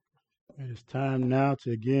It is time now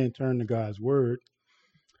to again turn to God's Word.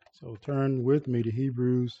 So turn with me to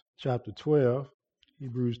Hebrews chapter 12.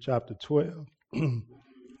 Hebrews chapter 12,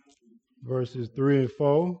 verses 3 and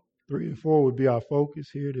 4. 3 and 4 would be our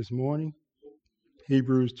focus here this morning.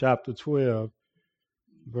 Hebrews chapter 12,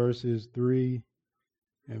 verses 3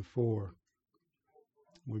 and 4.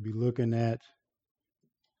 We'll be looking at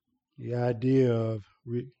the idea of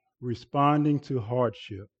responding to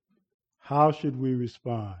hardship. How should we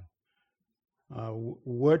respond?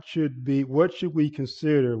 What should we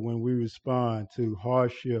consider when we respond to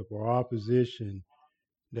hardship or opposition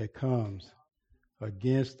that comes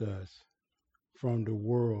against us from the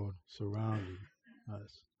world surrounding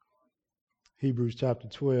us? Hebrews chapter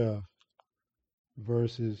 12,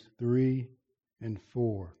 verses 3 and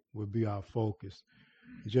 4 will be our focus.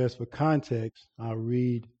 Just for context, I'll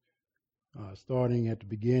read starting at the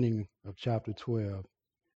beginning of chapter 12,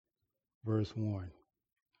 verse 1.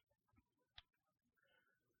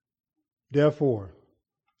 Therefore,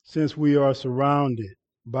 since we are surrounded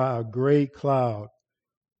by a great cloud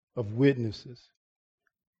of witnesses,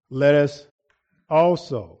 let us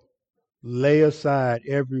also lay aside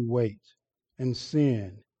every weight and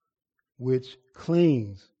sin which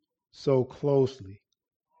clings so closely,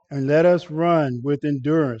 and let us run with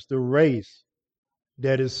endurance the race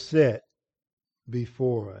that is set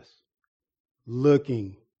before us,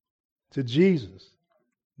 looking to Jesus,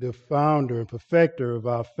 the founder and perfecter of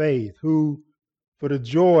our faith, who, for the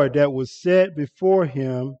joy that was set before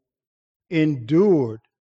him, endured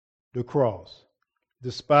the cross,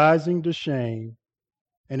 despising the shame,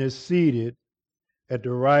 and is seated at the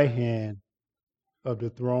right hand of the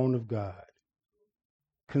throne of God.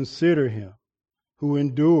 Consider him who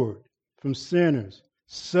endured from sinners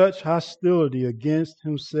such hostility against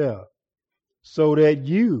himself, so that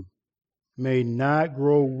you may not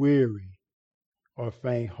grow weary or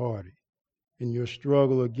faint-hearted. In your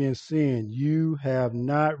struggle against sin, you have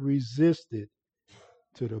not resisted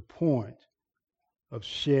to the point of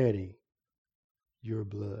shedding your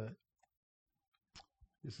blood.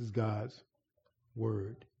 This is God's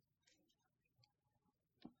word.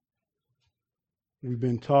 We've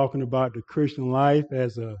been talking about the Christian life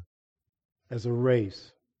as a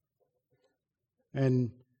race.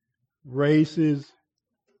 And races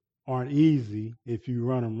aren't easy if you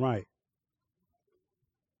run them right.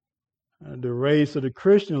 The race of the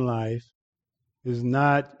Christian life is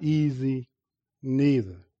not easy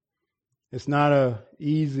neither. It's not an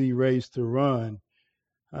easy race to run.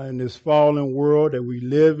 In this fallen world that we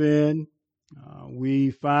live in,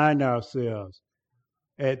 we find ourselves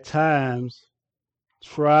at times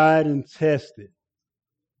tried and tested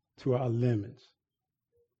to our limits.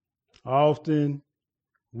 Often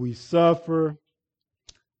we suffer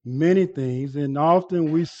many things, and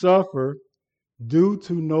often we suffer due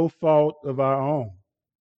to no fault of our own.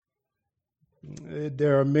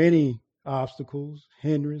 There are many obstacles,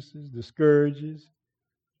 hindrances, discourages.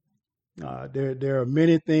 There are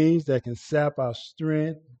many things that can sap our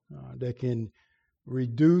strength, that can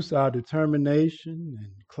reduce our determination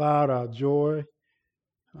and cloud our joy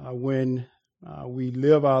when we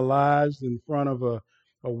live our lives in front of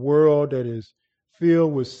a world that is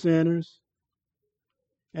filled with sinners.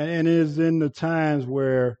 And it is in the times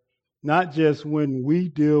where, not just when we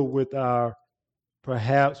deal with our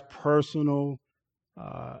perhaps personal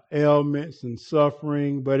ailments and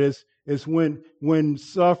suffering, but it's when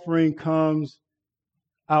suffering comes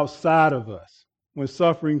outside of us, when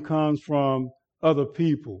suffering comes from other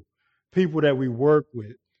people that we work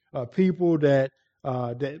with, people that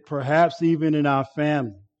perhaps even in our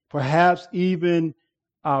family, perhaps even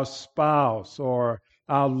our spouse or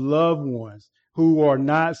our loved ones who are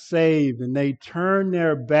not saved, and they turn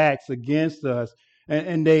their backs against us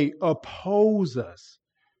and they oppose us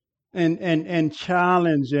and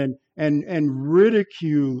challenge and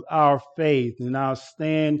ridicule our faith and our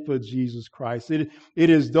stand for Jesus Christ. It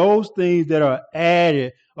is those things that are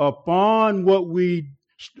added upon what we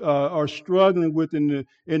are struggling with in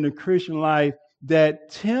the Christian life that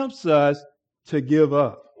tempts us to give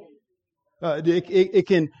up. It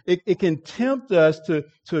can tempt us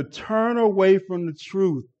to turn away from the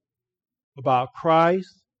truth about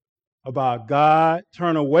Christ, about God,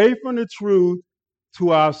 turn away from the truth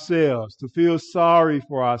to ourselves, to feel sorry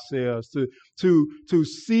for ourselves, to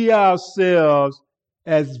see ourselves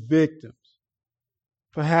as victims.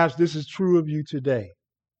 Perhaps this is true of you today.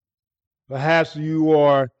 Perhaps you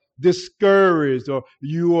are discouraged, or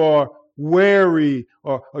you are weary,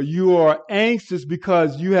 or you are anxious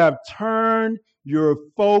because you have turned your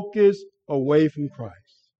focus away from Christ.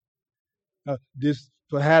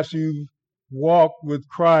 Perhaps you've walked with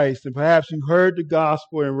Christ, and perhaps you heard the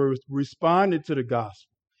gospel and responded to the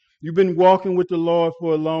gospel. You've been walking with the Lord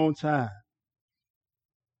for a long time,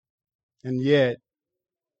 and yet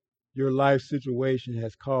your life situation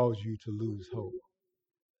has caused you to lose hope.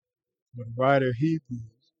 But the writer of Hebrews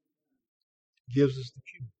gives us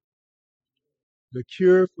the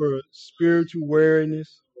cure for spiritual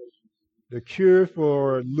weariness, the cure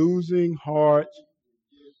for losing heart,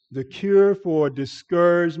 the cure for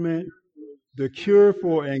discouragement, the cure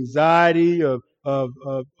for anxiety of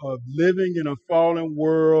living in a fallen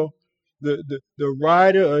world. The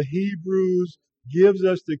writer of Hebrews gives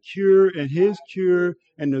us the cure, and his cure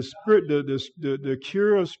and the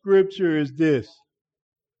cure of Scripture is this: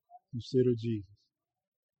 consider Jesus.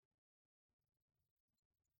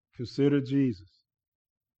 Consider Jesus.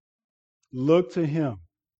 Look to him.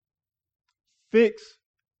 Fix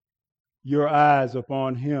your eyes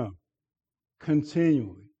upon him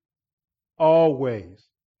continually, always,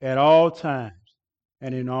 at all times,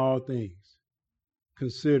 and in all things.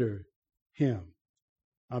 Consider him.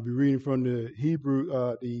 I'll be reading from the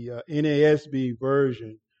NASB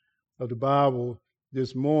version of the Bible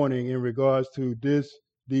this morning in regards to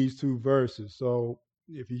these two verses. So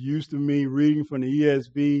if you're used to me reading from the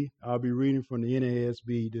ESV, I'll be reading from the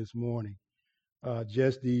NASB this morning,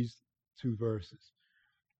 just these two verses.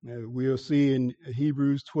 We'll see in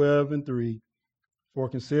Hebrews 12:3, for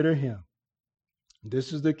consider him.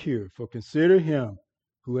 This is the cure. For consider him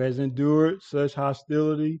who has endured such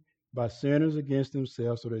hostility by sinners against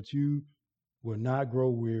himself, so that you will not grow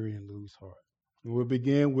weary and lose heart. And we'll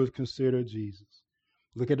begin with consider Jesus.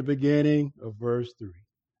 Look at the beginning of verse 3.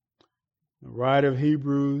 The writer of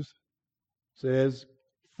Hebrews says,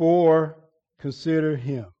 for consider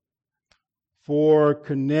him. For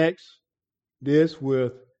connects this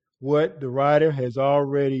with what the writer has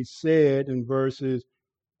already said in verses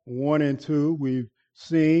 1 and 2. We've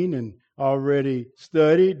seen and already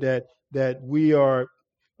studied that we are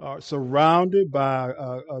surrounded by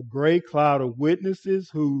a great cloud of witnesses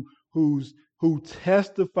who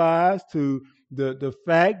testifies to the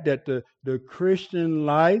fact that the Christian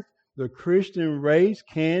life, the Christian race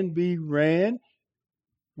can be ran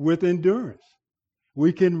with endurance.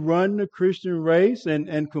 We can run the Christian race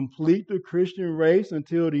and complete the Christian race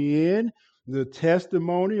until the end. The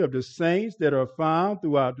testimony of the saints that are found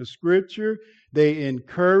throughout the Scripture, they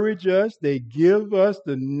encourage us, they give us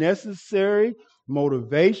the necessary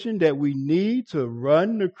motivation that we need to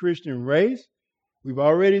run the Christian race. We've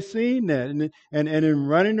already seen that. And in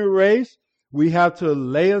running the race, we have to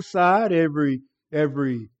lay aside every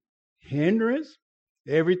hindrance,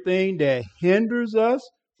 everything that hinders us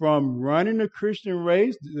from running the Christian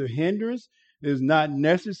race. The hindrance is not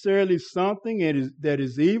necessarily something that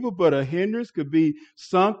is evil, but a hindrance could be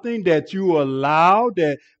something that you allow,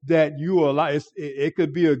 that you allow. It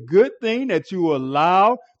could be a good thing that you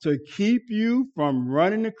allow to keep you from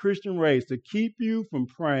running the Christian race, to keep you from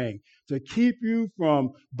praying, to keep you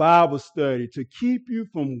from Bible study, to keep you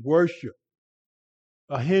from worship.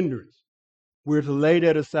 A hindrance. We're to lay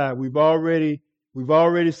that aside. We've already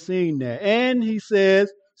seen that. And he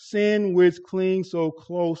says, sin which clings so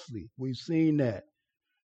closely. We've seen that.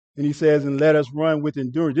 And he says, and let us run with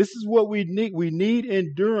endurance. This is what we need. We need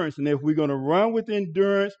endurance. And if we're going to run with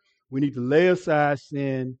endurance, we need to lay aside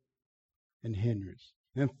sin and hindrance.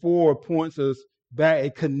 And 4 points us back.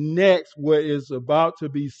 It connects what is about to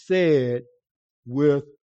be said with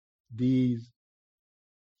these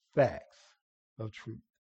facts of truth.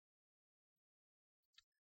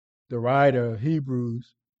 The writer of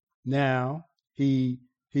Hebrews now he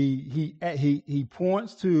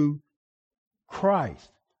points to Christ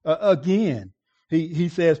again. He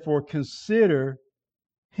says, for consider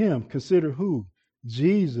him. Consider who?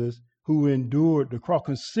 Jesus, who endured the cross.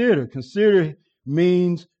 Consider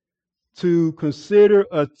means to consider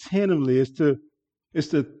attentively. It's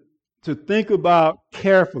to think about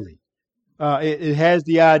carefully. It has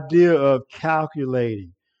the idea of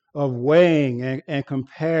calculating, of weighing and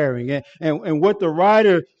comparing. And what the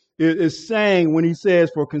writer is saying when he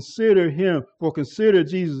says, for consider him, for consider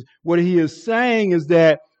Jesus, what he is saying is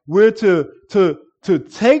that we're to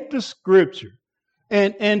take the Scripture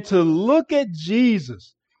and to look at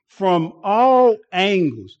Jesus from all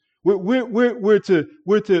angles. We're to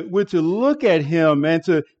look at him and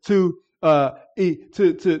to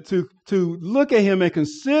look at him and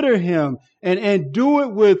consider him and do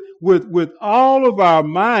it with all of our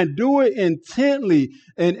mind. Do it intently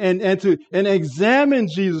and examine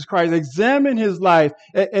Jesus Christ, examine his life,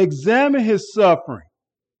 examine his suffering.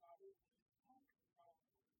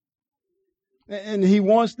 And he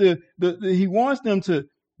wants them to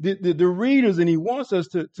the readers, and he wants us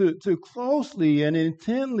to closely and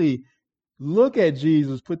intently look at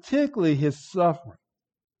Jesus, particularly his suffering.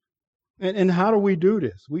 And how do we do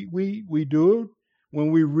this? We do it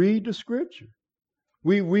when we read the scripture.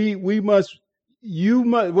 We must, you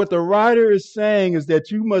must, what the writer is saying is that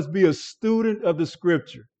you must be a student of the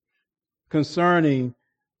scripture concerning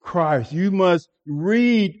Christ. You must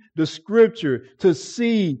read the scripture to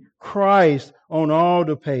see Christ on all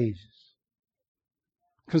the pages.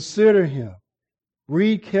 Consider him.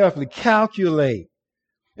 Read carefully, calculate,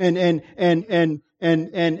 and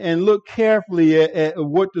look carefully at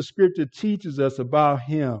what the scripture teaches us about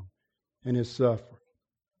him and his suffering.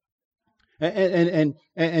 And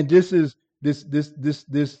this is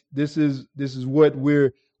what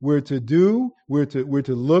we're to do. We're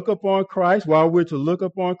to look upon Christ. Why we're to look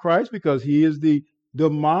upon Christ? Because he is the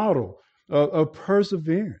model of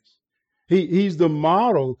perseverance. He's the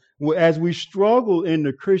model. As we struggle in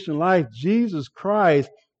the Christian life, Jesus Christ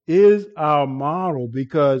is our model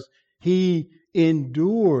because he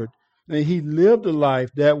endured and he lived a life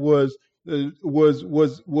that was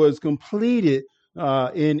completed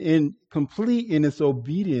in complete in its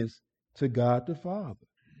obedience to God the Father.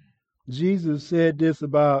 Jesus said this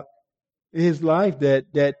about his life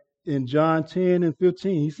that in John 10 and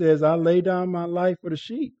 15, he says, "I lay down my life for the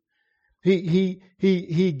sheep." He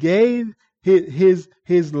gave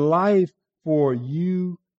his life for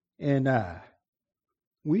you and I.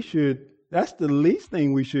 That's the least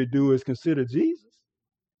thing we should do is consider Jesus.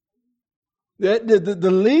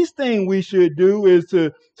 The least thing we should do is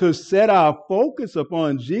to set our focus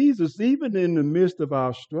upon Jesus, even in the midst of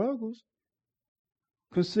our struggles.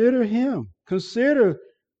 Consider him. Consider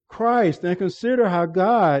Christ, and consider how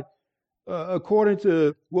God, according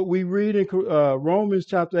to what we read in Romans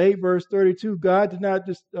chapter 8, verse 32, God did not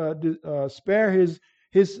spare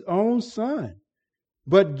his own son,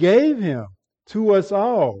 but gave him to us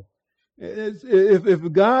all.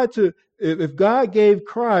 If God gave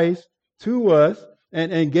Christ to us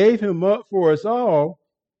and gave him up for us all,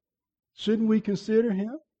 shouldn't we consider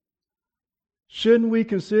him? Shouldn't we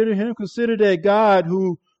consider him? Consider that God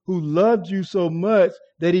who loved you so much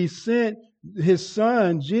that he sent his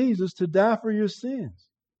son Jesus to die for your sins.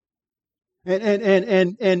 And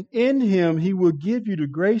in him he will give you the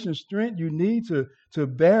grace and strength you need to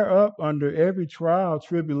bear up under every trial,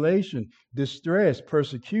 tribulation, distress,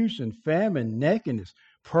 persecution, famine, nakedness,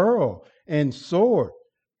 peril, and sword.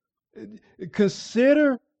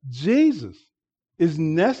 Consider Jesus is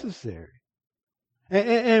necessary.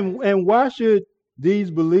 And why should these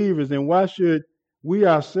believers and why should we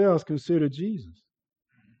ourselves consider Jesus?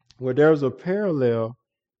 Well, there's a parallel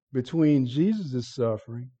between Jesus'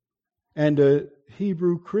 suffering and the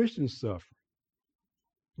Hebrew Christian suffering.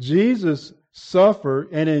 Jesus suffered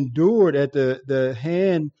and endured at the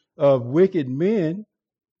hand of wicked men,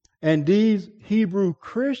 and these Hebrew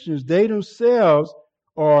Christians, they themselves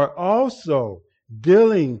are also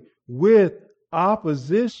dealing with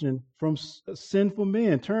opposition from sinful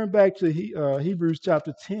men. Turn back to Hebrews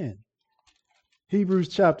chapter 10. Hebrews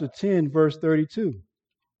chapter 10, verse 32.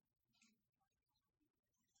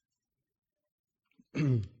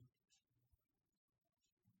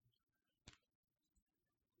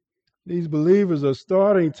 These believers are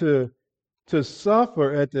starting to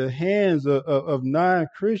suffer at the hands of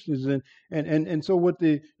non-Christians. And so what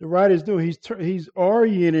the writer is doing, he's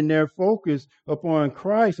orienting their focus upon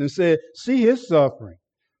Christ and said, see his suffering.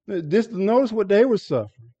 Notice what they were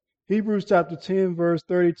suffering. Hebrews chapter 10, verse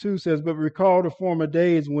 32 says, but recall the former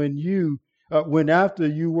days when after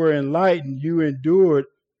you were enlightened, you endured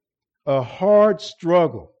a hard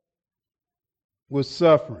struggle with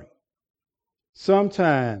suffering,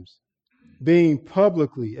 sometimes being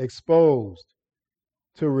publicly exposed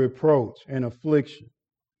to reproach and affliction,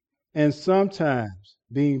 and sometimes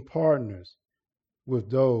being partners with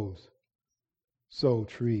those so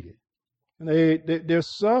treated. And they're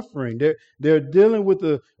suffering. They're dealing with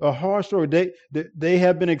a hard struggle. They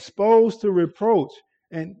have been exposed to reproach,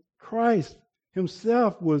 and Christ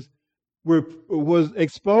himself was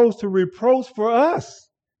exposed to reproach for us.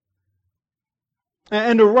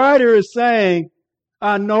 And the writer is saying,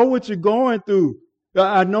 I know what you're going through.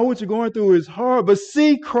 I know what you're going through is hard, but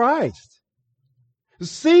see Christ.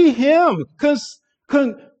 See him.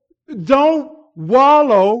 Don't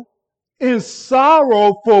wallow in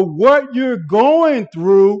sorrow for what you're going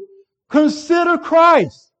through. Consider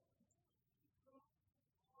Christ.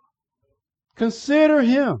 Consider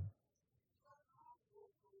him.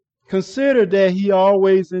 Consider that he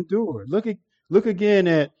always endured. Look again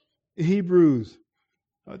at Hebrews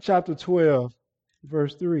chapter 12.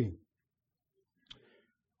 Verse 3.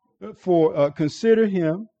 For consider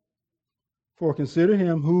him,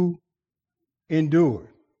 who endured.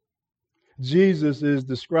 Jesus is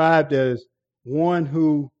described as one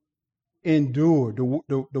who endured.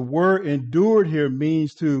 The word endured here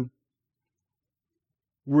means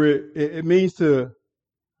it means to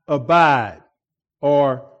abide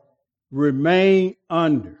or remain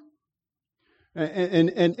under.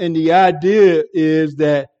 And the idea is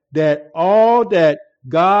that all that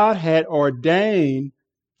God had ordained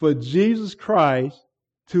for Jesus Christ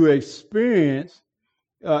to experience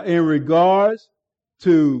in regards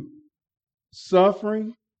to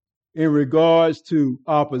suffering, in regards to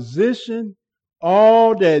opposition,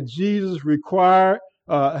 all that Jesus required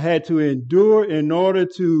had to endure in order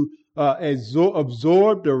to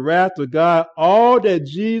absorb the wrath of God. All that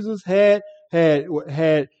Jesus had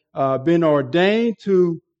been ordained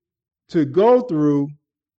to go through,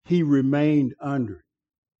 he remained under it.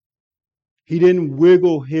 He didn't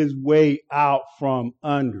wiggle his way out from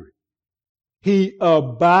under it. He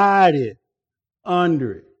abided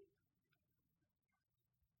under it.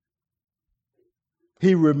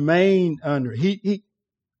 He remained under it. He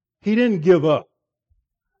didn't give up.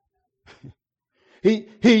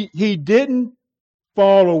 He didn't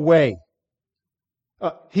fall away.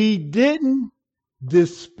 He didn't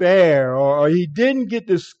despair, or he didn't get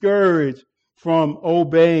discouraged from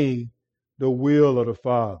obeying the will of the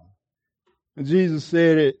Father. And Jesus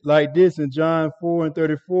said it like this in John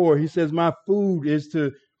 4:34. He says, my food is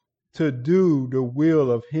to do the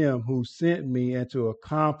will of him who sent me and to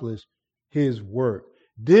accomplish his work.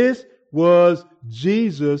 This was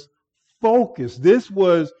Jesus' focus. This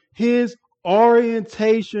was his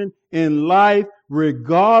orientation in life,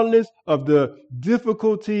 regardless of the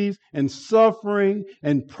difficulties and suffering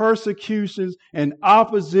and persecutions and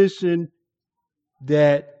opposition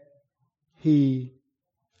that he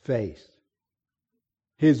faced.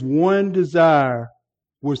 His one desire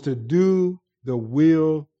was to do the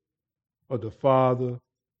will of the Father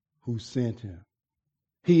who sent him.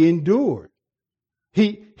 He endured.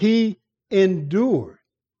 He endured.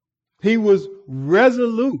 He was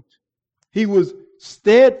resolute. He was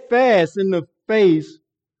steadfast in the face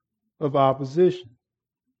of opposition.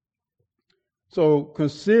 So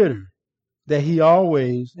consider that he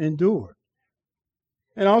always endured.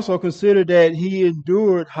 And also consider that he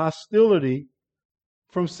endured hostility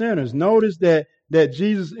from sinners. Notice that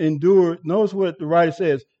Jesus endured, notice what the writer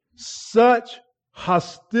says, such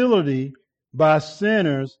hostility by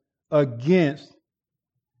sinners against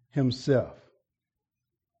himself.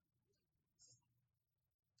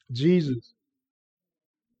 Jesus,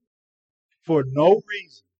 for no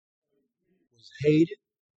reason, was hated.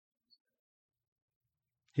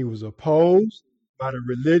 He was opposed by the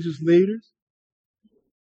religious leaders.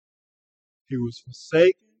 He was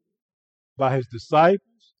forsaken by his disciples.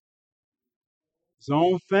 His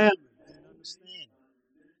own family didn't understand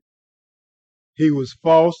him. He was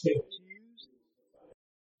falsely accused.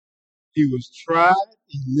 He was tried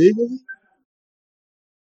illegally.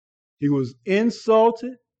 He was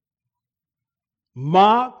insulted,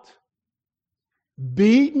 mocked,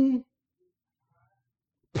 beaten,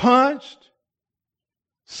 punched,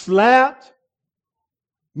 slapped,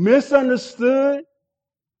 misunderstood,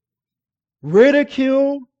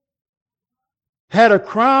 ridiculed, had a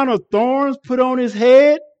crown of thorns put on his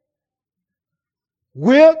head,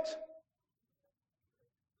 whipped.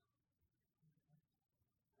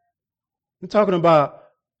 I'm talking about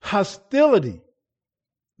hostility.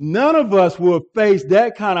 None of us will face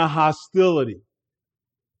that kind of hostility.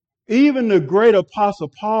 Even the great apostle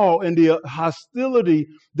Paul and the hostility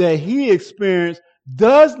that he experienced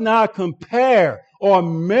does not compare or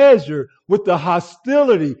measure with the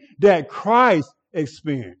hostility that Christ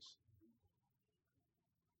experienced.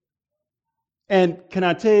 And can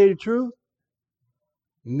I tell you the truth?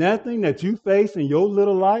 Nothing that you face in your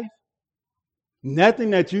little life,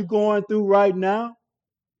 nothing that you're going through right now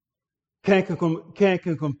can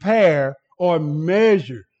compare or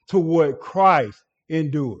measure to what Christ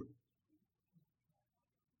endured.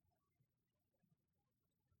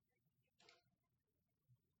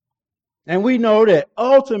 And we know that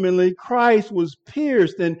ultimately Christ was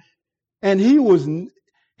pierced and he was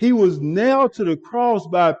nailed to the cross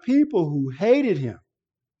by people who hated him.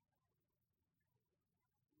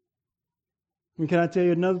 And can I tell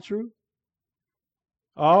you another truth?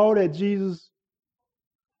 All that Jesus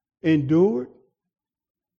endured,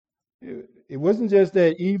 it wasn't just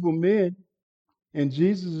that evil men in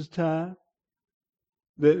Jesus' time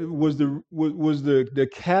that was the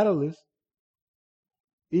catalyst.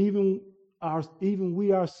 Even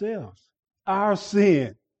we ourselves, our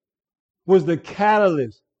sin was the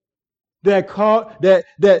catalyst Our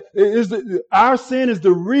sin is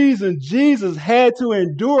the reason Jesus had to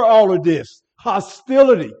endure all of this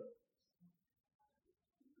hostility.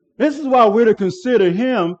 This is why we're to consider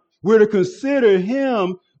him. We're to consider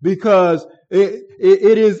him because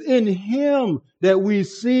it is in him that we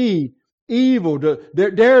see evil.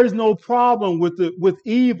 There is no problem with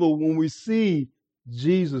evil when we see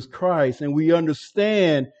Jesus Christ and we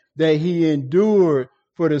understand that he endured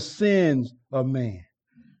for the sins of man.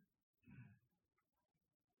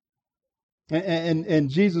 And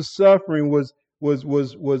Jesus' suffering was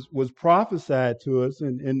prophesied to us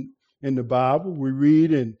in the Bible. We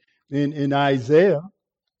read in Isaiah.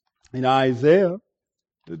 In Isaiah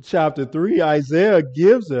chapter 3, Isaiah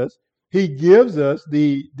gives us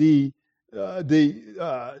the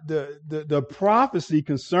prophecy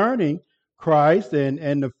concerning Christ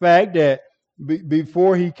and the fact that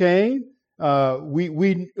before he came, the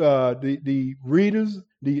readers,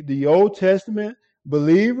 the Old Testament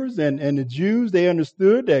believers and the Jews, they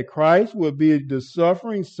understood that Christ would be the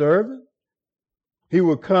suffering servant. He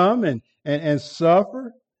would come and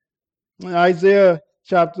suffer. In Isaiah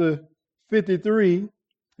chapter 53,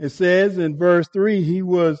 it says in verse 3, he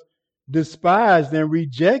was despised and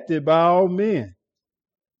rejected by all men,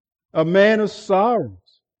 a man of sorrows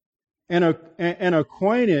and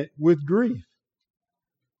acquainted with grief.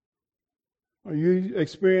 Are you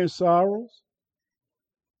experiencing sorrows?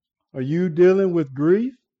 Are you dealing with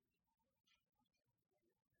grief?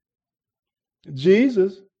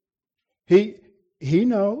 Jesus, he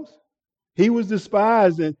knows. He was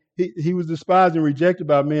despised and he was despised and rejected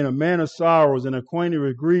by men, a man of sorrows and acquainted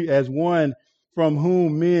with grief, as one from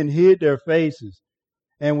whom men hid their faces,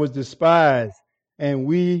 and was despised, and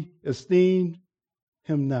we esteemed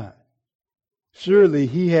him not. Surely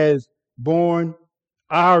he has borne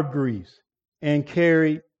our griefs and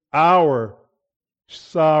carried our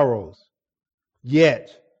sorrows.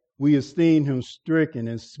 Yet we esteemed him stricken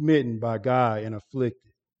and smitten by God and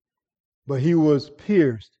afflicted. But he was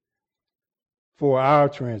pierced for our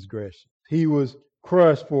transgressions. He was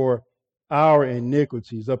crushed for our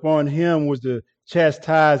iniquities. Upon him was the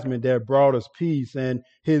chastisement that brought us peace, and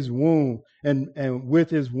his wound, and with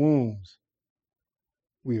his wounds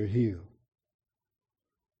we are healed.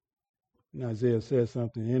 And Isaiah says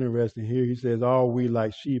something interesting here. He says, all we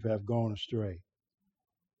like sheep have gone astray.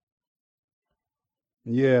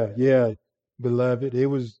 Yeah, beloved. It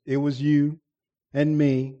was you and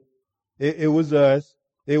me. It was us.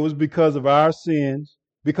 It was because of our sins.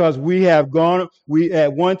 Because at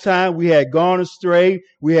one time we had gone astray.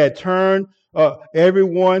 We had turned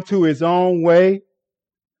everyone to his own way.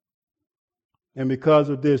 And because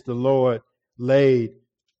of this, the Lord laid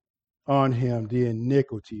on him the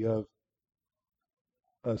iniquity of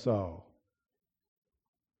us all.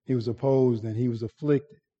 He was opposed and he was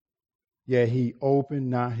afflicted. Yet he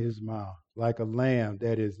opened not his mouth, like a lamb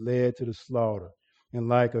that is led to the slaughter, and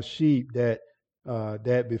like a sheep that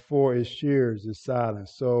before its shears is silent.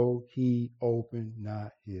 So he opened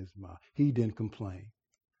not his mouth. He didn't complain.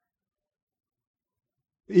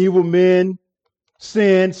 Evil men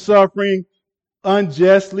sin, suffering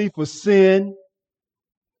unjustly for sin,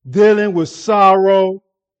 dealing with sorrow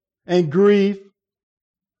and grief.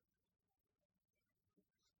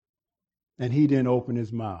 And he didn't open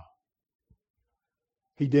his mouth.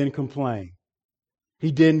 He didn't complain.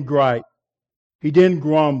 He didn't gripe. He didn't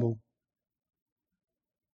grumble.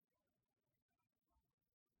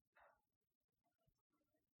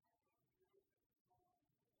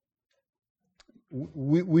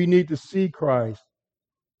 We need to see Christ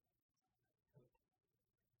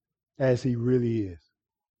as he really is.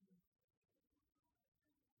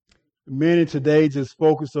 Many today just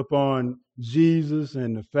focus upon Jesus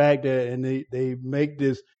and the fact that, and they make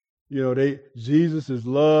this, Jesus is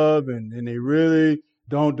love, and they really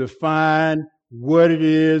don't define what it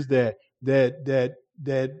is that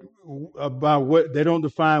about what they don't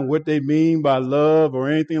define what they mean by love or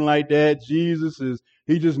anything like that.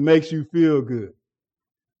 He just makes you feel good.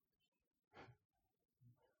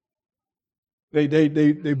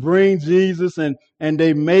 They bring Jesus and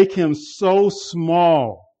they make him so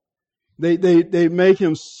small. They make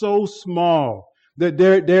him so small that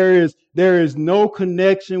there is no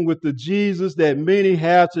connection with the Jesus that many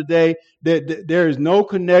have today. That there is no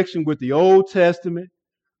connection with the Old Testament.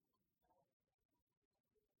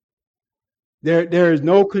 There is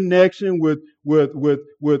no connection with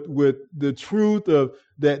the truth of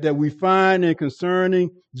that we find in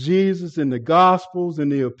concerning Jesus in the Gospels and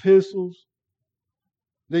the epistles.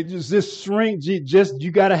 They just shrink.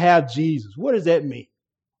 You got to have Jesus. What does that mean?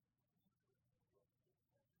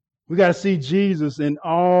 We got to see Jesus in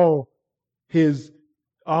all his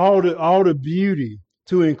all the beauty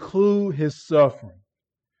to include his suffering.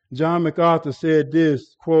 John MacArthur said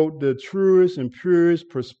this, quote, "The truest and purest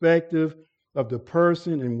perspective of the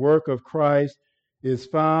person and work of Christ is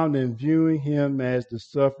found in viewing him as the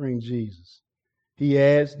suffering Jesus." He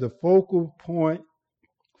adds, "The focal point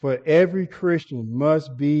for every Christian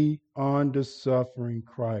must be on the suffering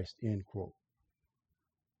Christ," end quote.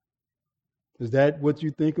 Is that what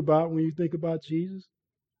you think about when you think about Jesus?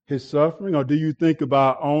 His suffering? Or do you think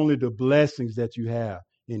about only the blessings that you have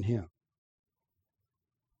in him?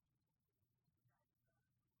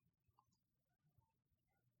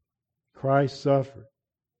 Christ suffered.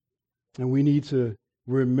 And we need to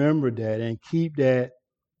remember that and keep that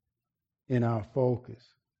in our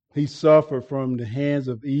focus. He suffered from the hands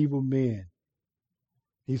of evil men.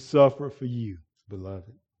 He suffered for you,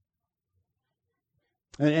 beloved.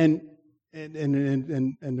 And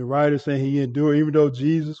the writer saying he endured, even though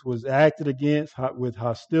Jesus was acted against with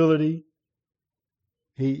hostility,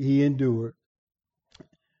 he endured.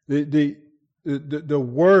 The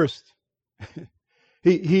worst,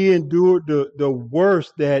 he endured the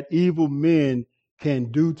worst that evil men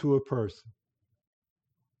can do to a person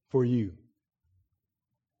for you.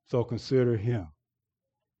 So consider him.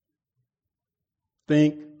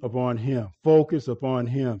 Think upon him. Focus upon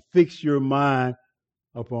him. Fix your mind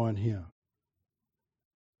upon him.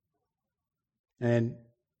 And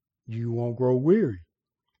you won't grow weary.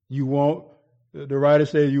 You won't, the writer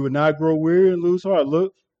says, you will not grow weary and lose heart.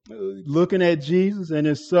 Looking at Jesus and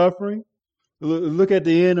his suffering. Look at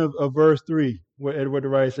the end of verse 3, what the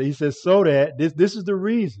writer says. He says, so that, this is the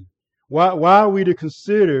reason. Why are we to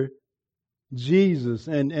consider Jesus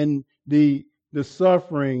and the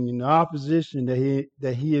suffering and the opposition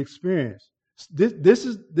that he experienced? This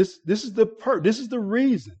is the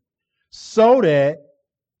reason, so that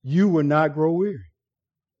you will not grow weary.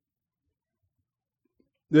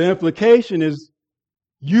 The implication is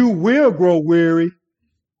you will grow weary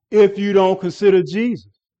if you don't consider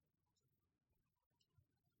Jesus.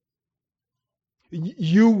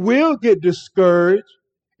 You will get discouraged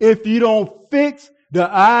if you don't fix the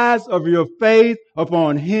eyes of your faith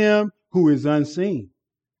upon him who is unseen.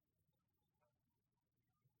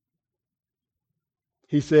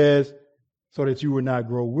 He says, so that you will not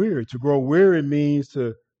grow weary. To grow weary means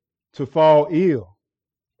to fall ill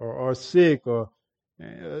or sick or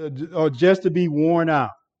just to be worn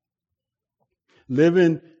out.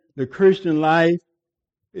 Living the Christian life,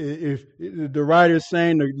 if the writer is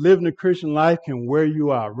saying that living the Christian life can wear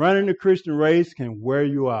you out. Running the Christian race can wear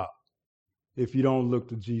you out if you don't look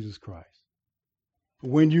to Jesus Christ.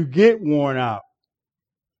 When you get worn out,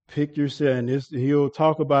 pick yourself, and he'll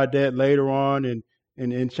talk about that later on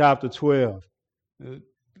in chapter 12.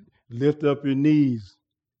 Lift up your knees.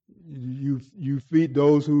 You feed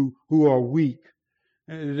those who are weak.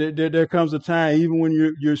 There comes a time, even when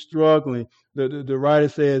you're struggling, the writer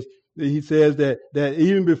says, he says that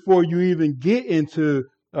even before you even get into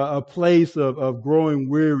a place of growing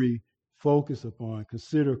weary,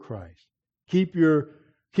 consider Christ. Keep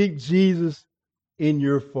Jesus in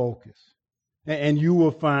your focus, and you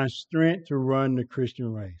will find strength to run the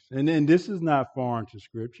Christian race. And this is not foreign to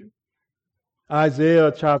Scripture.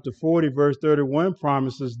 Isaiah chapter 40, verse 31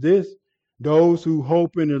 promises this: those who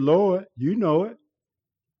hope in the Lord, you know it,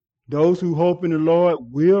 those who hope in the Lord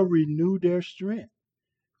will renew their strength.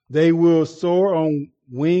 They will soar on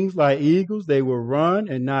wings like eagles. They will run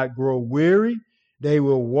and not grow weary. They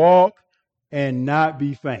will walk and not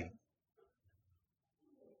be faint.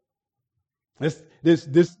 This is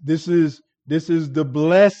the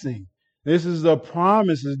blessing. This is the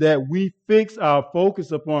promises that we fix our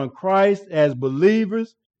focus upon Christ as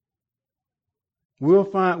believers.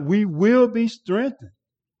 We will be strengthened.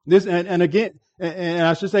 This and again, and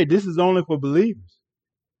I should say, this is only for believers.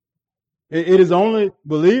 It is only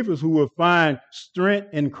believers who will find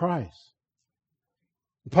strength in Christ.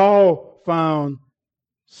 Paul found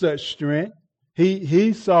such strength.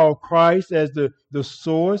 He saw Christ as the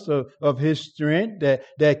source of his strength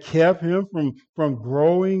that kept him from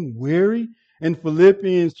growing weary. In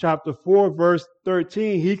Philippians chapter 4, verse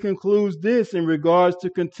 13, he concludes this in regards to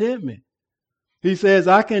contentment. He says,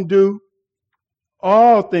 I can do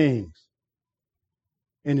all things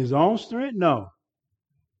in his own strength? No.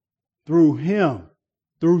 Through him,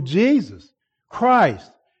 through Jesus,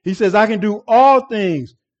 Christ. He says, I can do all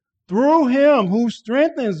things through him who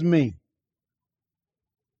strengthens me.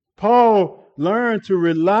 Paul learned to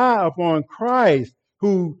rely upon Christ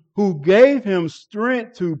who gave him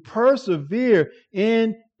strength to persevere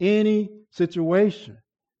in any situation.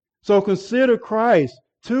 So consider Christ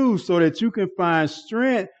too, so that you can find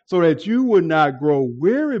strength, so that you would not grow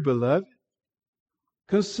weary, beloved.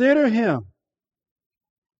 Consider him.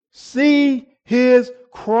 See his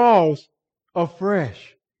cross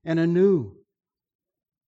afresh and anew.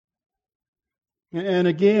 And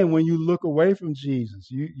again, when you look away from Jesus,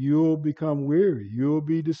 you'll become weary. You'll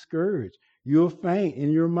be discouraged. You'll faint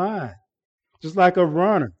in your mind. Just like a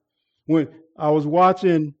runner. When I was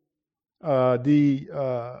watching the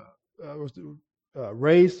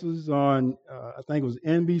races on, I think it was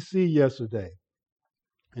NBC yesterday,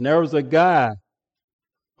 and there was a guy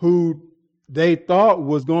who they thought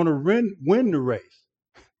was going to win the race.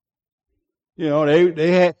 You know,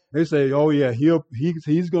 they say, oh yeah,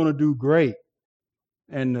 he's going to do great,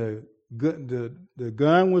 and the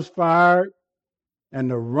gun was fired, and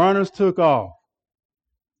the runners took off,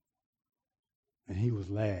 and he was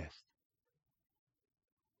last.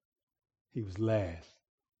 He was last,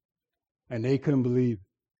 and they couldn't believe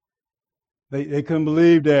it. They couldn't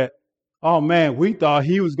believe that. Oh man, we thought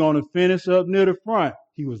he was going to finish up near the front.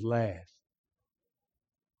 He was last.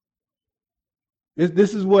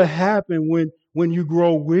 This is what happened when you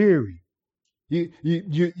grow weary. You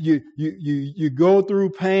go through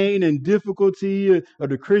pain and difficulty of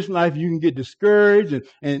the Christian life. You can get discouraged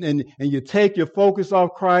and you take your focus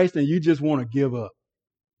off Christ and you just want to give up.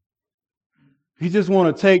 You just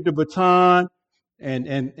want to take the baton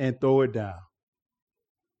and throw it down.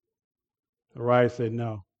 The writer said,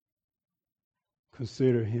 no.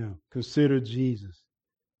 Consider him. Consider Jesus.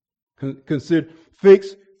 Consider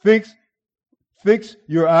fix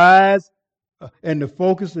your eyes and the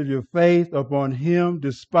focus of your faith upon him,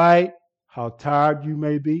 despite how tired you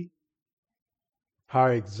may be, how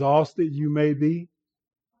exhausted you may be.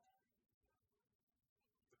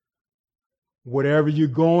 Whatever you're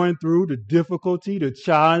going through, the difficulty, the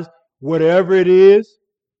challenge, whatever it is,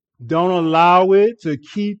 don't allow it to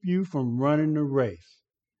keep you from running the race.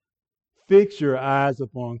 Fix your eyes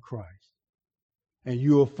upon Christ, and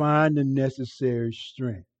you will find the necessary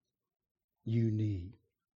strength you need.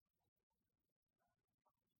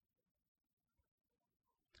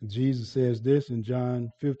 Jesus says this in John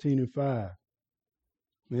 15:5.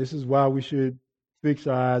 This is why we should fix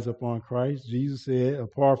our eyes upon Christ. Jesus said,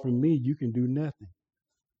 apart from me, you can do nothing.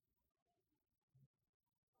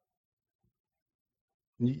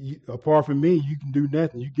 Apart from me, you can do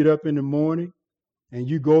nothing. You get up in the morning and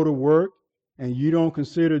you go to work and you don't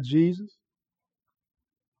consider Jesus,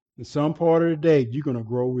 in some part of the day, you're going to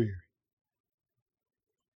grow weary.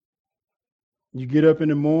 You get up in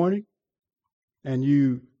the morning and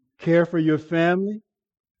you care for your family.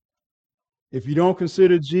 If you don't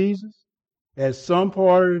consider Jesus, at some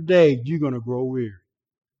part of the day, you're going to grow weary.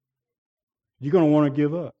 You're going to want to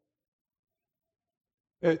give up.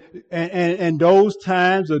 And those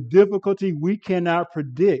times of difficulty, we cannot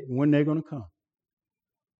predict when they're going to come.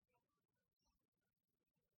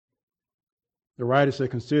 The writer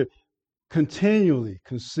said, continually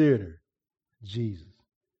consider Jesus,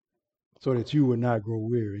 so that you will not grow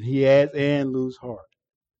weary. And he adds, and lose heart.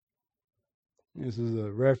 This is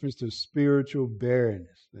a reference to spiritual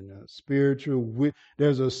barrenness and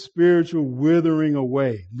there's a spiritual withering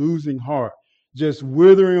away, losing heart, just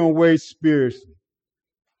withering away spiritually.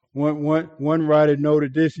 One writer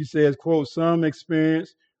noted this. He says, quote, some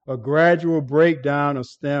experience a gradual breakdown of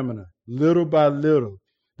stamina. Little by little,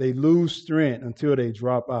 they lose strength until they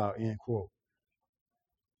drop out, end quote.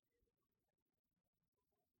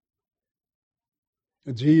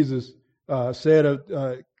 Jesus said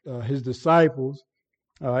of his disciples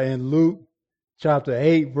in Luke chapter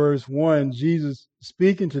 8, verse 1, Jesus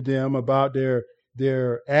speaking to them about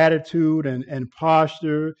their attitude and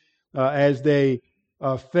posture as they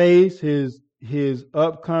face his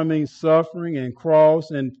upcoming suffering and cross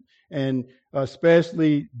and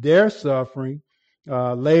especially their suffering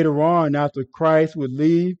later on after Christ would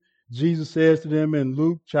leave. Jesus says to them in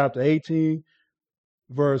Luke chapter 18,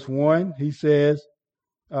 verse 1, he says,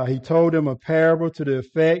 he told them a parable to the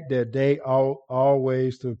effect that they ought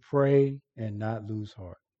always to pray and not lose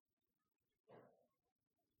heart.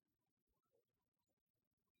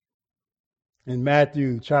 In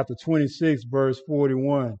Matthew chapter 26, verse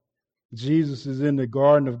 41, Jesus is in the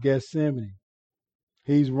Garden of Gethsemane.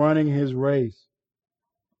 He's running his race.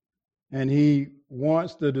 And he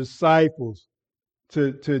wants the disciples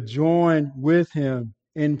to join with him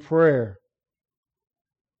in prayer.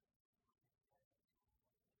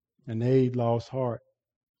 And they lost heart.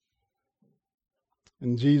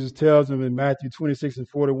 And Jesus tells them in Matthew 26 and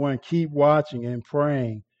 41, keep watching and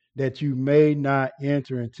praying that you may not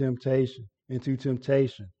enter into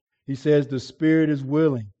temptation. He says the spirit is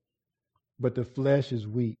willing, but the flesh is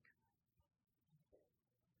weak.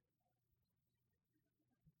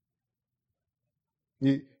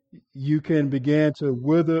 you can begin to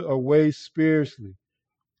wither away spiritually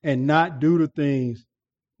and not do the things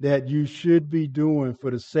that you should be doing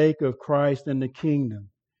for the sake of Christ and the kingdom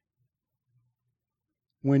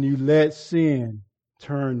when you let sin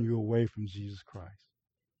turn you away from Jesus Christ.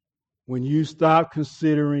 When you stop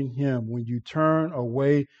considering Him, when you turn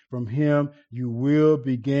away from Him, you will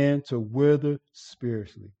begin to wither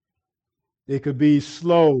spiritually. It could be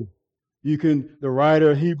slow. The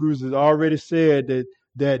writer of Hebrews has already said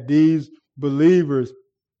that these believers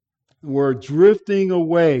were drifting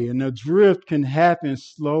away, and the drift can happen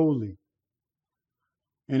slowly.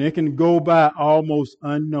 And it can go by almost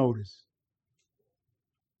unnoticed.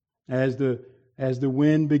 As the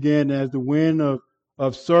wind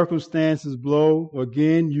of circumstances blow,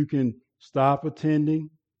 again, you can stop attending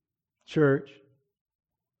church,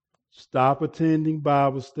 stop attending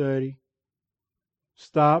Bible study,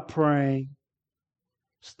 stop praying,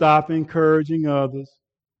 stop encouraging others,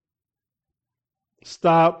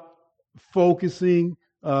 stop focusing,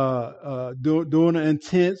 doing an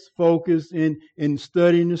intense focus in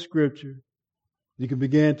studying the Scripture. You can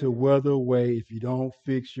begin to wither away if you don't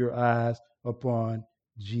fix your eyes upon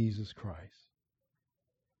Jesus Christ.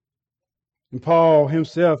 And Paul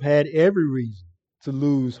himself had every reason to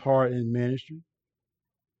lose heart in ministry.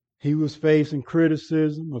 He was facing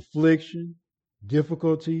criticism, affliction,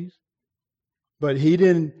 difficulties, but he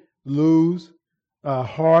didn't lose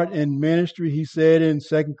heart in ministry. He said in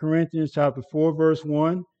 2 Corinthians chapter 4, verse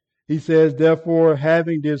 1, he says, therefore,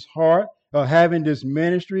 having this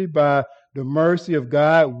ministry by the mercy of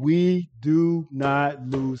God, we do not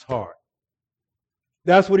lose heart.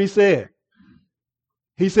 That's what he said.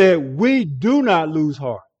 He said, we do not lose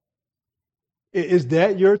heart. Is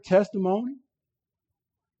that your testimony?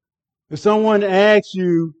 If someone asks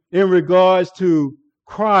you in regards to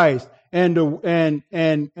Christ and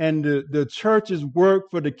the church's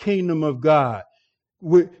work for the kingdom of God,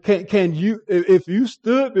 can you, if you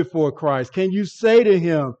stood before Christ, can you say to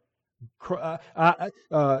him, I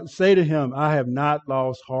have not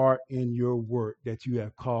lost heart in your work that you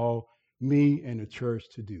have called me and the church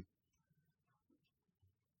to do?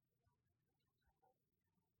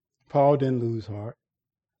 Paul didn't lose heart.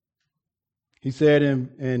 He said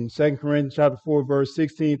in 2 Corinthians chapter 4, verse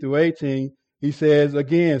 16 through 18, he says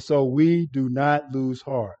again, so we do not lose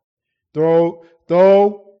heart. Though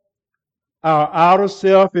our outer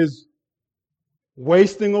self is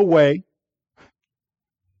wasting away,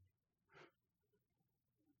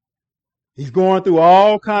 he's going through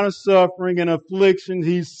all kind of suffering and affliction.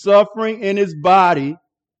 He's suffering in his body.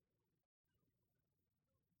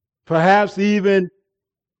 Perhaps even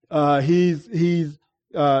he's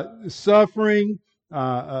suffering in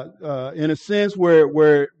a sense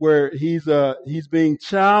where he's being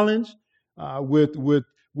challenged with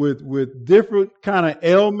different kind of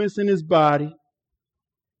ailments in his body.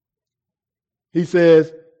 He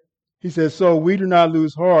says, so we do not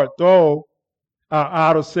lose heart, though our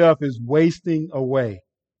outer self is wasting away.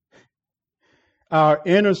 Our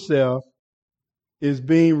inner self is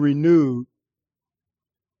being renewed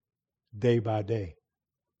day by day.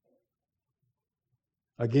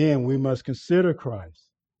 Again, we must consider Christ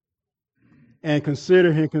and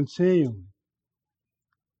consider him continually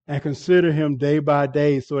and consider him day by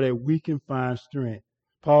day so that we can find strength.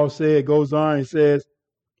 Paul goes on, he says,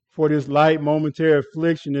 for this light momentary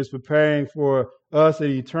affliction is preparing for us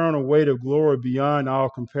an eternal weight of glory beyond all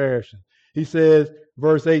comparison. He says,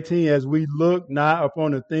 verse 18, as we look not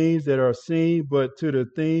upon the things that are seen, but to the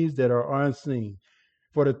things that are unseen.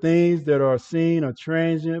 For the things that are seen are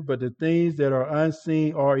transient, but the things that are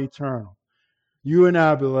unseen are eternal. You and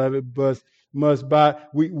I, beloved, must by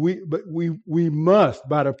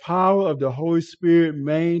the power of the Holy Spirit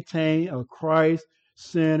maintain a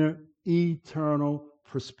Christ-centered eternal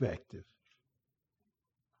perspective.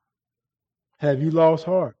 Have you lost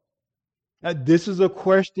heart? This is a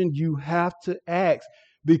question you have to ask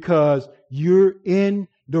because you're in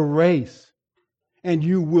the race. And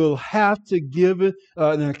you will have to give it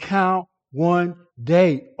an account one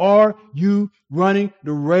day. Are you running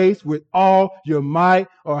the race with all your might,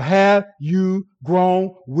 or have you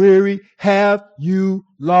grown weary? Have you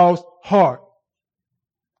lost heart?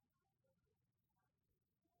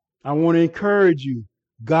 I want to encourage you.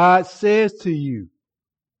 God says to you,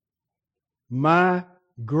 my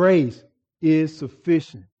grace is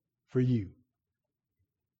sufficient for you.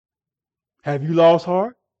 Have you lost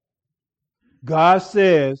heart? God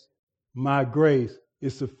says, my grace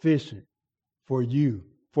is sufficient for you,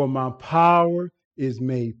 for my power is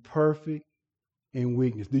made perfect in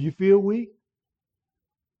weakness. Do you feel weak?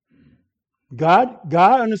 God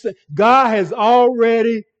understands. God has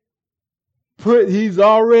already He's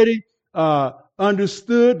already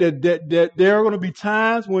understood that there are going to be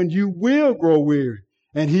times when you will grow weary.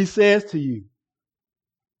 And he says to you,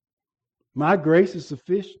 my grace is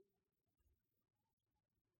sufficient.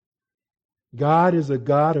 God is a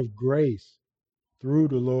God of grace through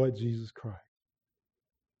the Lord Jesus Christ.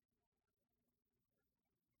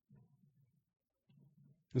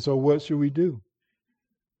 And so what should we do?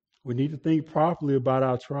 We need to think properly about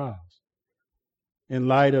our trials in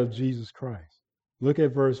light of Jesus Christ. Look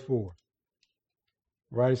at verse 4.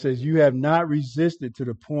 Right? It says, you have not resisted to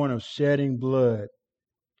the point of shedding blood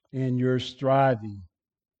in your striving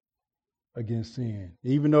against sin.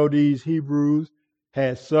 Even though these Hebrews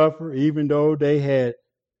had suffered, even though they had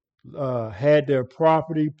had their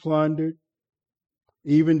property plundered,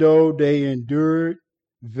 even though they endured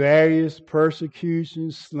various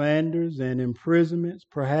persecutions, slanders, and imprisonments,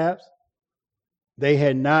 perhaps, they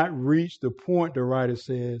had not reached the point, the writer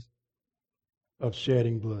says, of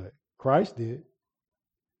shedding blood. Christ did.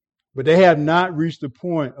 But they have not reached the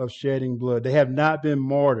point of shedding blood. They have not been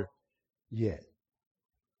martyred yet.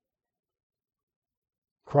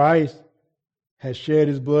 Christ has shed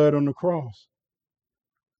his blood on the cross.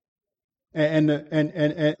 And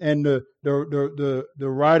the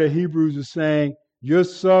writer of Hebrews is saying, your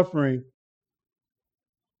suffering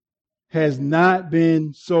has not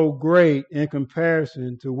been so great in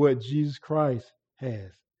comparison to what Jesus Christ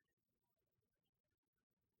has.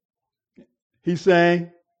 He's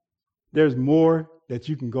saying there's more that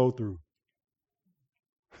you can go through.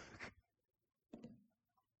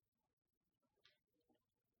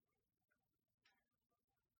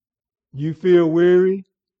 You feel weary,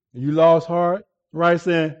 you lost heart, right?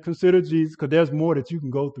 Saying, consider Jesus, because there's more that you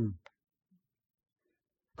can go through.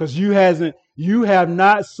 Because you have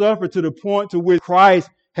not suffered to the point to which Christ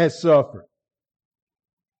has suffered.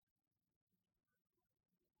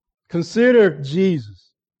 Consider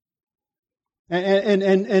Jesus.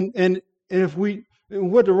 And if we,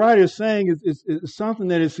 what the writer is saying is something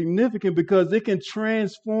that is significant because it can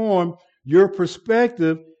transform your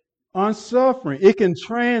perspective on suffering. It can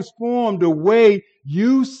transform the way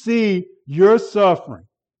you see your suffering.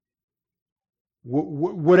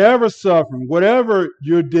 Whatever suffering, whatever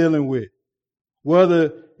you're dealing with,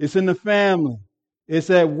 whether it's in the family, it's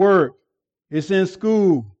at work, it's in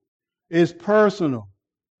school, it's personal,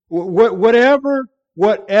 whatever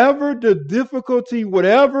the difficulty,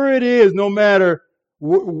 whatever it is, no matter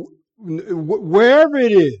wherever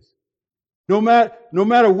it is, no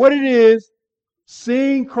matter what it is,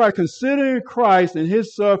 seeing Christ, considering Christ and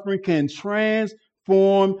his suffering can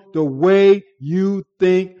transform the way you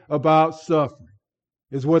think about suffering,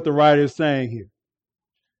 is what the writer is saying here.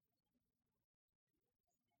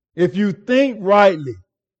 If you think rightly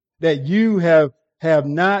that you have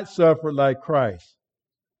not suffered like Christ,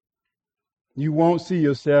 you won't see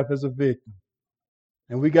yourself as a victim.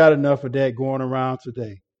 And we got enough of that going around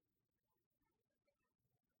today.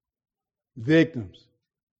 Victims.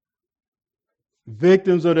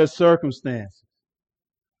 Victims of their circumstances.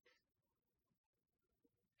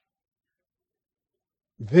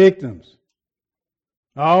 Victims.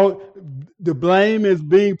 All the blame is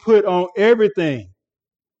being put on everything.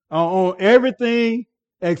 On everything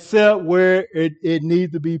except where it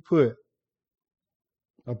needs to be put.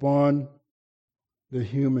 Upon the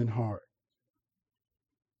human heart.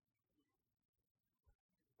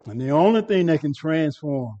 And the only thing that can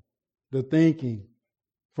transform the thinking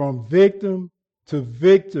from victim to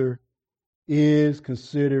victor is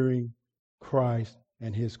considering Christ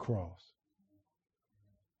and his cross.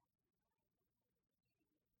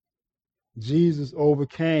 Jesus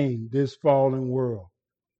overcame this fallen world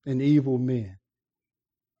and evil men.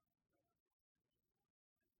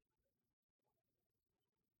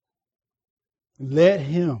 Let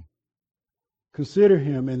him, consider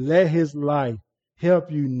him, and let his life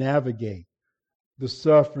help you navigate the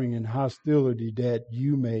suffering and hostility that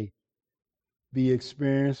you may be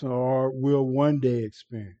experiencing or will one day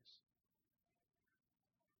experience.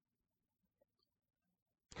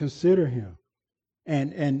 Consider him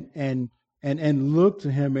and look to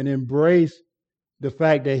him and embrace the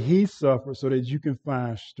fact that he suffered so that you can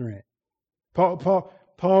find strength.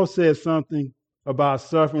 Paul says something about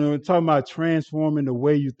suffering. We're talking about transforming the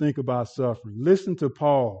way you think about suffering. Listen to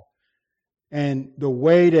Paul and the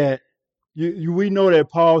way that we know that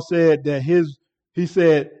Paul said that he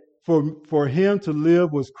said for him to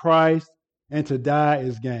live was Christ and to die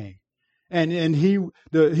is gain. And he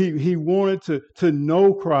wanted to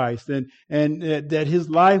know Christ and that his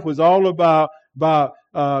life was all about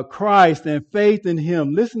Christ and faith in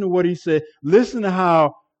him. Listen to what he said. Listen to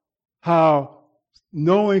how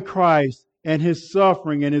knowing Christ and his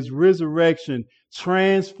suffering and his resurrection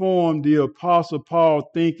transformed the Apostle Paul's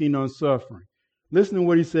thinking on suffering. Listen to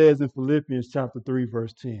what he says in Philippians chapter 3,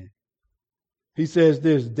 verse 10. He says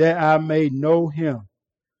this, that I may know him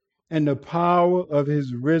and the power of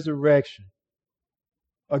his resurrection.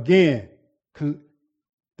 Again,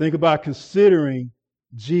 think about considering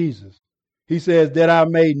Jesus. He says that I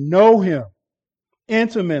may know him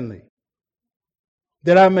intimately,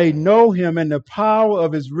 that I may know him and the power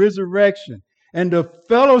of his resurrection and the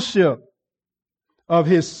fellowship of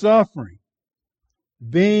his suffering,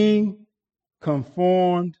 being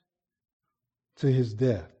conformed to his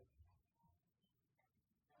death.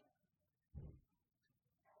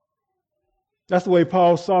 That's the way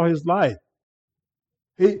Paul saw his life.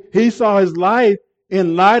 He saw his life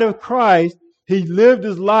in light of Christ. He lived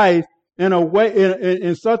his life in a way,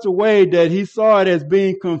 in such a way that he saw it as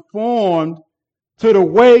being conformed to the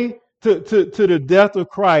way, to the death of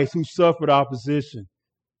Christ, who suffered opposition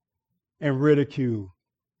and ridicule.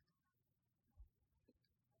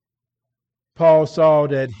 Paul saw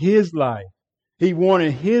that his life, he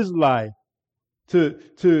wanted his life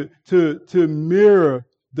to mirror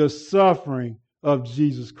the suffering of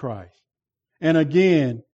Jesus Christ. And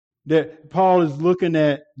again, that Paul is looking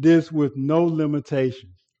at this with no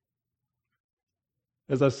limitations.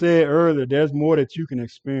 As I said earlier, there's more that you can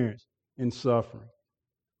experience in suffering.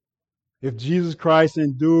 If Jesus Christ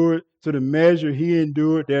endured to the measure he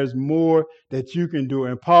endured, there's more that you can do.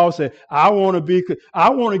 And Paul said, I want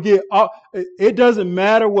to get, it doesn't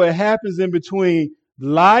matter what happens in between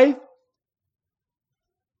life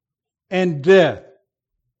and death.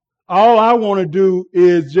 All I want to do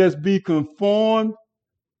is just be conformed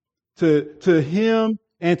to him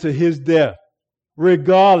and to his death,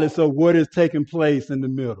 regardless of what is taking place in the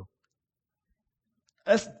middle.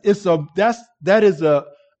 That is a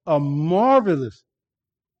marvelous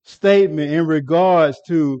statement in regards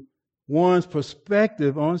to one's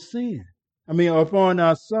perspective on sin. Upon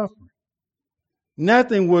our suffering.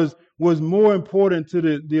 Nothing was more important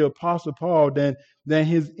to the Apostle Paul than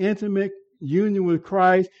his intimate union with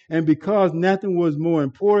Christ, and because nothing was more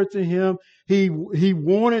important to him, he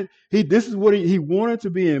wanted to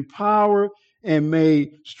be empowered and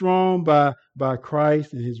made strong by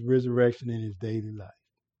Christ and his resurrection in his daily life.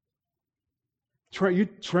 You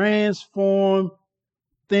transform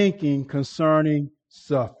thinking concerning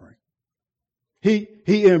suffering. He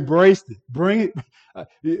embraced it. Bring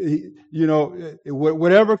it.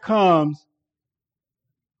 Whatever comes,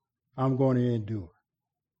 I'm going to endure.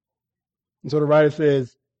 And so the writer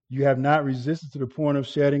says, you have not resisted to the point of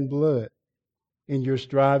shedding blood in your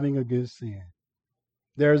striving against sin.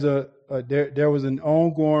 There was an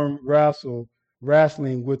ongoing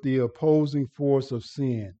wrestling with the opposing force of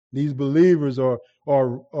sin. These believers are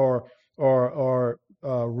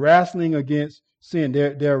wrestling against sin.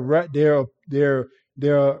 They're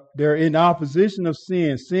in opposition of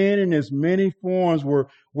sin. Sin in its many forms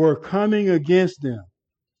were coming against them,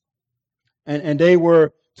 and they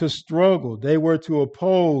were to struggle. They were to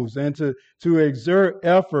oppose and to exert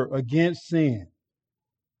effort against sin.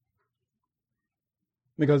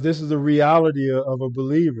 Because this is the reality of a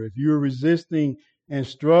believer. If you're resisting and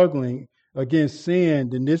struggling against sin,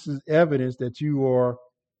 then this is evidence that you are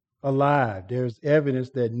alive. There's evidence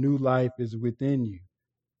that new life is within you.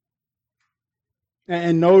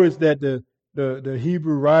 And notice that the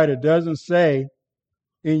Hebrew writer doesn't say,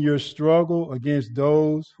 in your struggle against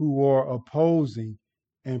those who are opposing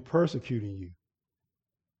and persecuting you.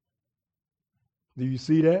 Do you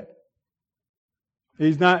see that?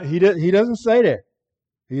 He doesn't say that.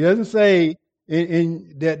 He doesn't say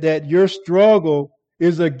in that your struggle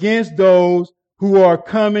is against those who are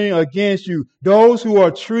coming against you, those who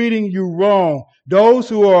are treating you wrong, those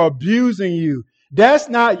who are abusing you. That's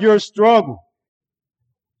not your struggle,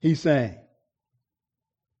 he's saying.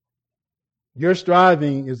 Your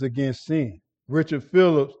striving is against sin. Richard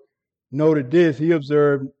Phillips noted this. He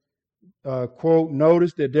observed, quote,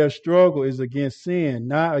 notice that their struggle is against sin,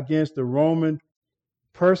 not against the Roman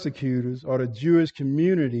persecutors or the Jewish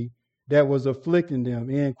community that was afflicting them,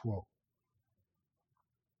 end quote.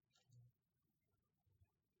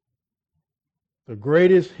 The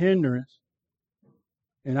greatest hindrance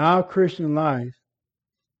in our Christian life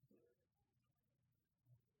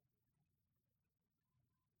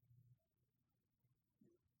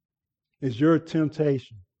is your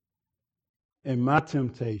temptation and my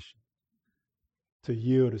temptation to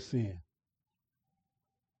yield to sin.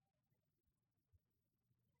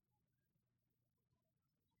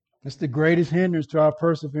 It's the greatest hindrance to our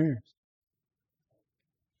perseverance.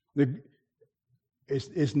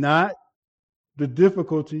 It's not the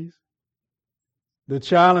difficulties, the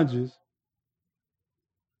challenges.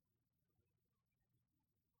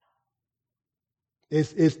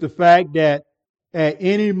 It's the fact that at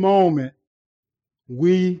any moment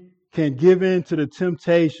we can give in to the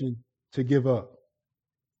temptation to give up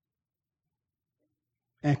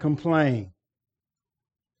and complain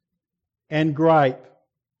and gripe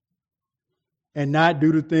and not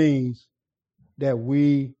do the things that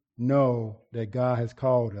we know that God has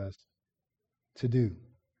called us to do.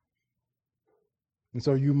 And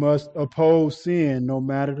so you must oppose sin no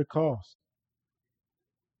matter the cost.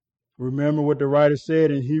 Remember what the writer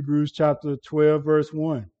said in Hebrews chapter 12, verse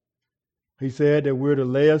 1. He said that we're to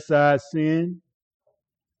lay aside sin,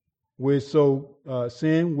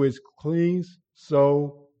 sin which clings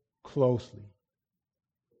so closely.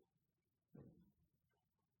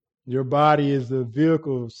 Your body is the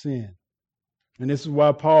vehicle of sin. And this is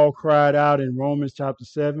why Paul cried out in Romans chapter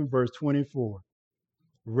 7, verse 24.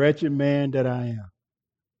 Wretched man that I am,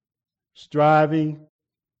 striving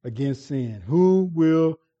against sin. Who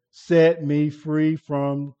will set me free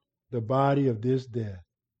from the body of this death?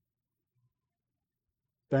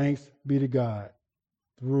 Thanks be to God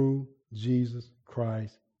through Jesus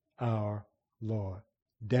Christ our Lord.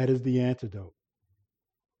 That is the antidote.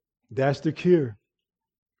 That's the cure.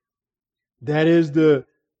 That is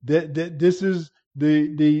this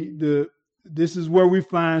is where we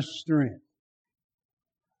find strength.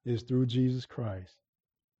 Is through Jesus Christ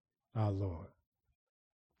our Lord.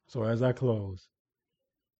 So as I close,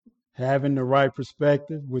 having the right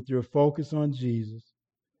perspective with your focus on Jesus,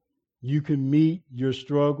 you can meet your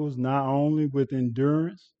struggles not only with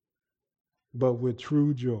endurance, but with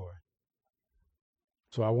true joy.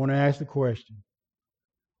 So I want to ask the question,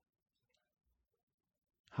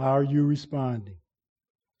 how are you responding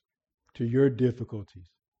to your difficulties,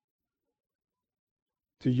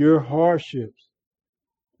 to your hardships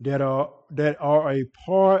that are a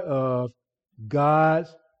part of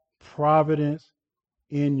God's providence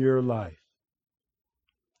in your life?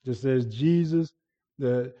 Just as Jesus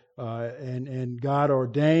and God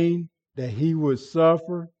ordained that he would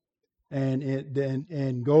suffer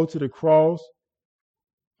and go to the cross,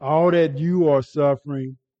 all that you are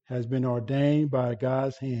suffering has been ordained by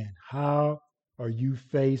God's hand. How are you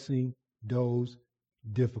facing those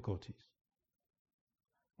difficulties?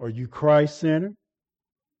 Are you Christ-centered?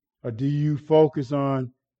 Or do you focus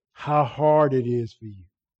on how hard it is for you?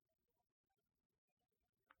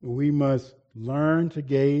 We must learn to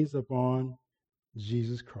gaze upon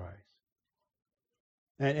Jesus Christ.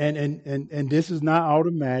 And this is not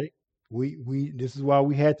automatic. This is why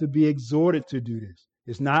we had to be exhorted to do this.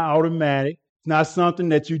 It's not automatic. It's not something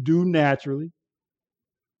that you do naturally.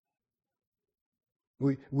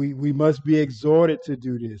 We must be exhorted to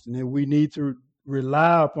do this. And then we need to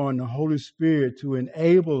rely upon the Holy Spirit to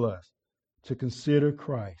enable us to consider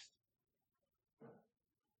Christ.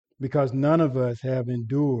 Because none of us have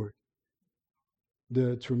endured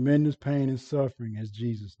the tremendous pain and suffering as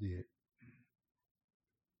Jesus did.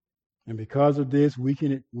 And because of this, we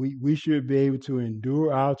should be able to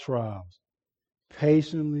endure our trials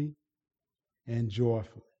patiently and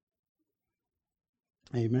joyfully.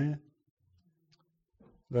 Amen.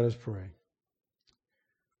 Let us pray.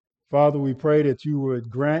 Father, we pray that you would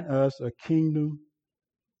grant us a kingdom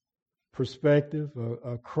perspective,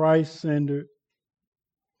 a Christ-centered,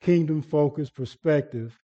 kingdom-focused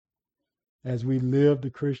perspective as we live the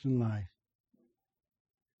Christian life.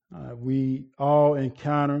 We all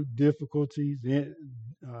encounter difficulties and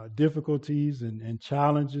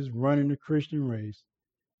challenges running the Christian race.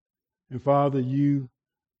 And Father, you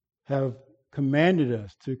have commanded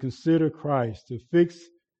us to consider Christ, to fix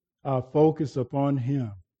our focus upon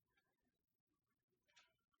him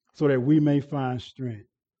so that we may find strength.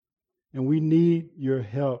 And we need your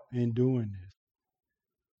help in doing this.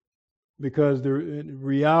 Because in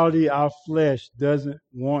reality, our flesh doesn't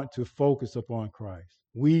want to focus upon Christ.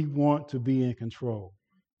 We want to be in control.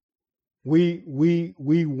 We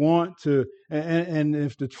want to, and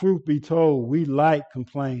if the truth be told, we like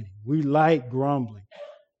complaining. We like grumbling.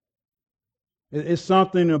 It's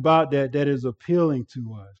something about that is appealing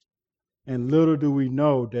to us. And little do we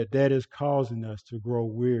know that is causing us to grow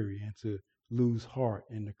weary and to lose heart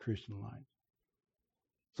in the Christian life.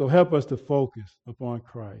 So help us to focus upon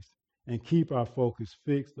Christ and keep our focus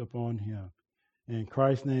fixed upon him. In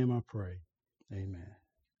Christ's name I pray. Amen.